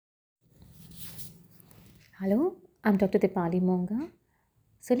Hello, I'm Dr. Dipali Monga.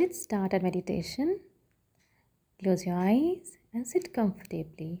 So let's start our meditation. Close your eyes and sit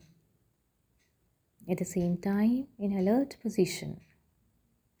comfortably. At the same time, in alert position.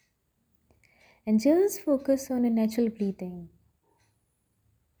 And just focus on your natural breathing.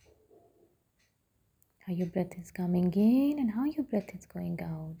 How your breath is coming in and how your breath is going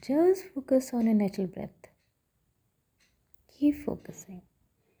out. Just focus on your natural breath. Keep focusing.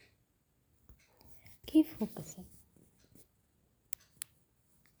 Keep focusing.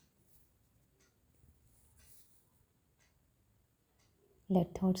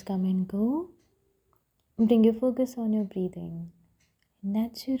 Let thoughts come and go. Bring your focus on your breathing.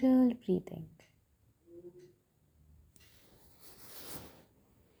 Natural breathing.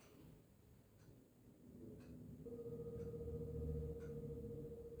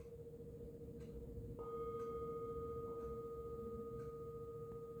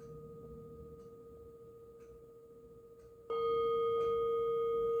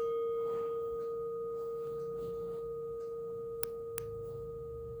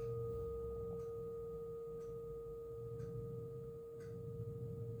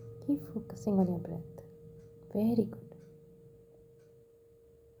 Keep focusing on your breath. Very good.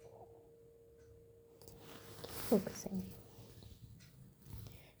 Focusing.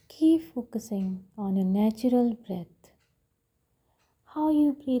 Keep focusing on your natural breath. How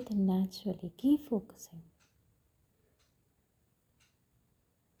you breathe naturally. Keep focusing.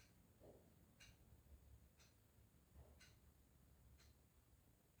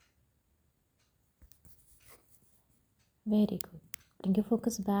 Very good. Bring your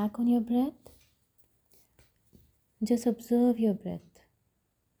focus back on your breath. Just observe your breath.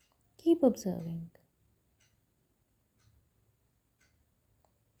 Keep observing.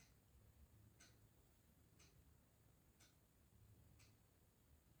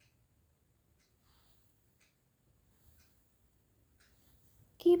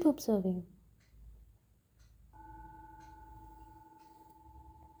 Keep observing.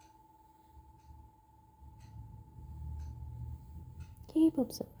 Keep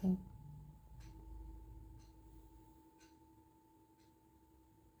observing.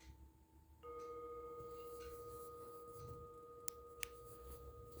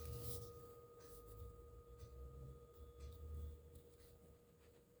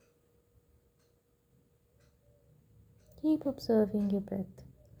 Keep observing your breath.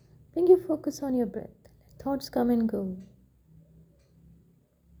 Bring your focus on your breath. Let thoughts come and go.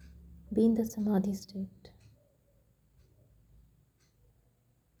 Be in the samadhi state.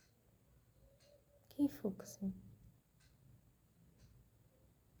 Keep focusing.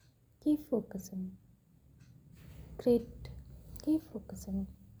 Keep focusing. Great. Keep focusing.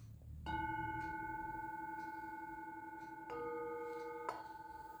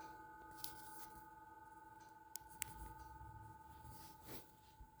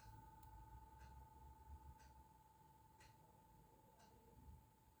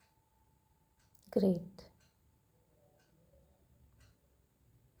 Great.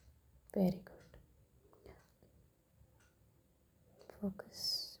 Very good.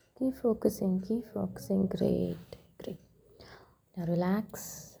 Focus. Keep focusing. Keep focusing. Great. Great. Now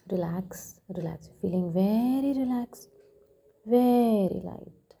relax. Relax. Relax. Feeling very relaxed. Very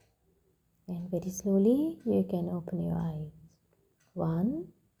light. And very slowly you can open your eyes. 1,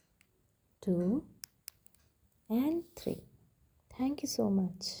 2, and 3. Thank you so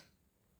much.